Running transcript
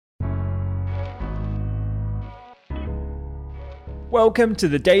Welcome to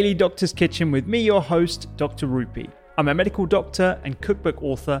the Daily Doctor's Kitchen with me, your host, Dr. Rupi. I'm a medical doctor and cookbook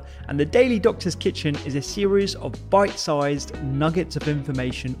author, and the Daily Doctor's Kitchen is a series of bite-sized nuggets of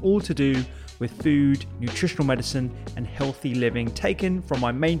information all to do with food, nutritional medicine, and healthy living, taken from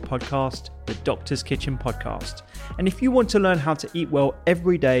my main podcast, the Doctor's Kitchen Podcast. And if you want to learn how to eat well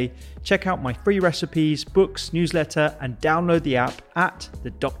every day, check out my free recipes, books, newsletter, and download the app at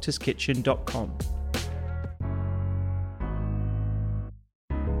thedoctorskitchen.com.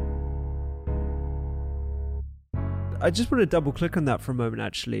 I just want to double click on that for a moment,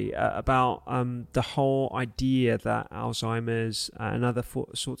 actually, about the whole idea that Alzheimer's and other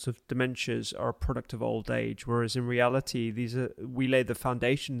sorts of dementias are a product of old age, whereas in reality, we lay the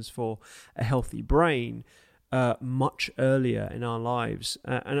foundations for a healthy brain much earlier in our lives.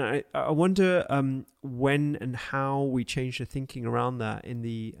 And I wonder when and how we change the thinking around that in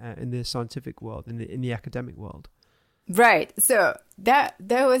the scientific world, in the academic world. Right. So that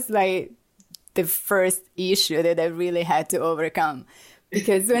was like the first issue that I really had to overcome,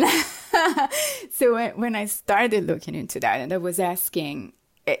 because when I started looking into that, and I was asking,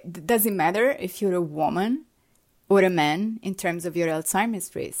 does it matter if you're a woman or a man in terms of your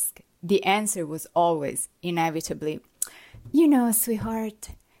Alzheimer's risk? The answer was always inevitably,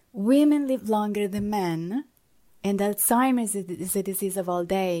 sweetheart, women live longer than men, and Alzheimer's is a disease of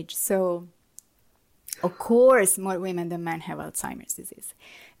old age. So, of course, more women than men have Alzheimer's disease.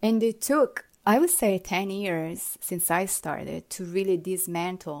 And it took, I would say, 10 years since I started to really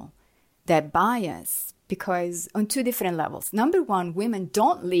dismantle that bias, because on two different levels. Number one, women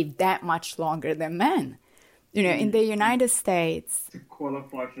don't live that much longer than men. In the United States, to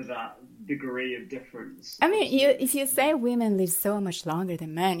qualify for that degree of difference. I mean, if you say women live so much longer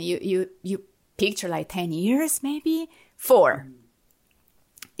than men, you picture like 10 years, maybe 4.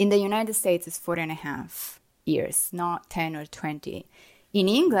 In the United States, it's 4.5 years, not 10 or 20. In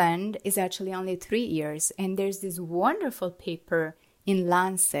England, it's actually only 3 years. And there's this wonderful paper in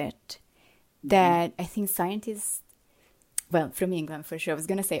Lancet that I think scientists, from England for sure, I was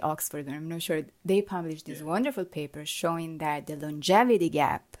going to say Oxford, but I'm not sure. They published this wonderful paper showing that the longevity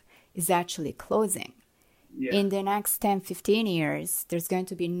gap is actually closing. Yeah. In the next 10, 15 years, there's going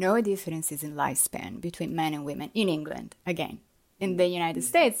to be no differences in lifespan between men and women in England. Again, in the United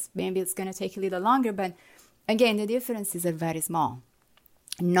States, maybe it's going to take a little longer, but again, the differences are very small.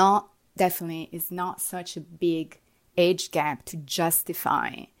 It's not such a big age gap to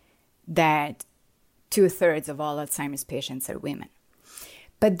justify that 2/3 of all Alzheimer's patients are women.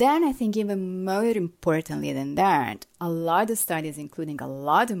 But then I think even more importantly than that, a lot of studies, including a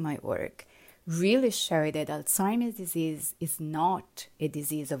lot of my work, really show that Alzheimer's disease is not a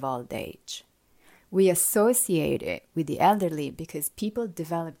disease of old age. We associate it with the elderly because people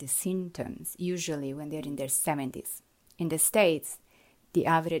develop the symptoms usually when they're in their 70s. In the States, the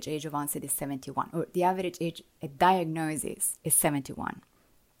average age of onset is 71, or the average age at diagnosis is 71.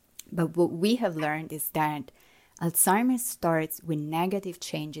 But what we have learned is that Alzheimer's starts with negative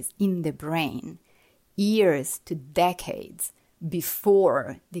changes in the brain years to decades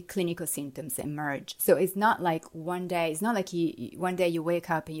before the clinical symptoms emerge. So it's not like one day you wake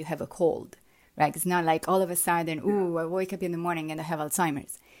up and you have a cold, right? It's not like all of a sudden, I wake up in the morning and I have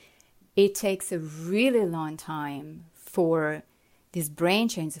Alzheimer's. It takes a really long time for this brain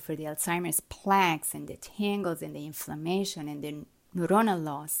change, for the Alzheimer's plaques and the tangles and the inflammation and the neuronal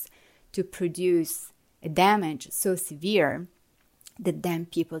loss to produce a damage so severe that then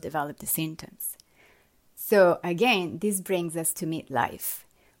people develop the symptoms. So again, this brings us to midlife,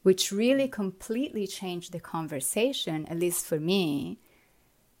 which really completely changed the conversation, at least for me,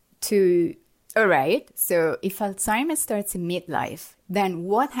 to, all right, so if Alzheimer's starts in midlife, then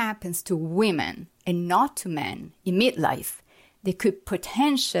what happens to women and not to men in midlife? They could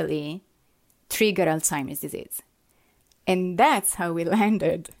potentially trigger Alzheimer's disease. And that's how we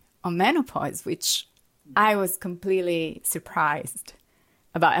landed on menopause, which I was completely surprised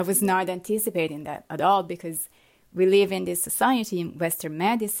about. I was not anticipating that at all, because we live in this society in Western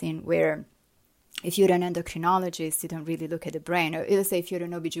medicine where if you're an endocrinologist, you don't really look at the brain. Or let's say if you're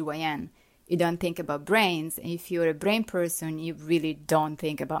an OBGYN, you don't think about brains. And if you're a brain person, you really don't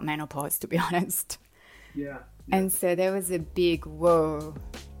think about menopause, to be honest. Yeah. And so there was a big whoa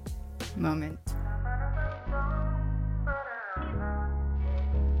moment.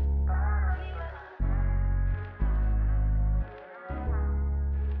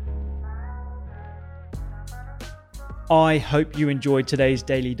 I hope you enjoyed today's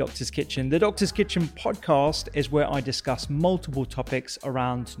Daily Doctor's Kitchen. The Doctor's Kitchen podcast is where I discuss multiple topics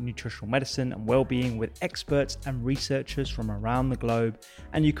around nutritional medicine and well-being with experts and researchers from around the globe.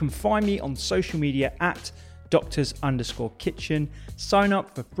 And you can find me on social media at doctors_kitchen. Sign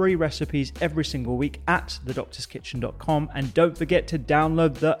up for free recipes every single week at thedoctorskitchen.com, and don't forget to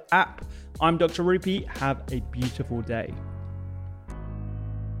download the app. I'm Dr. Rupy. Have a beautiful day.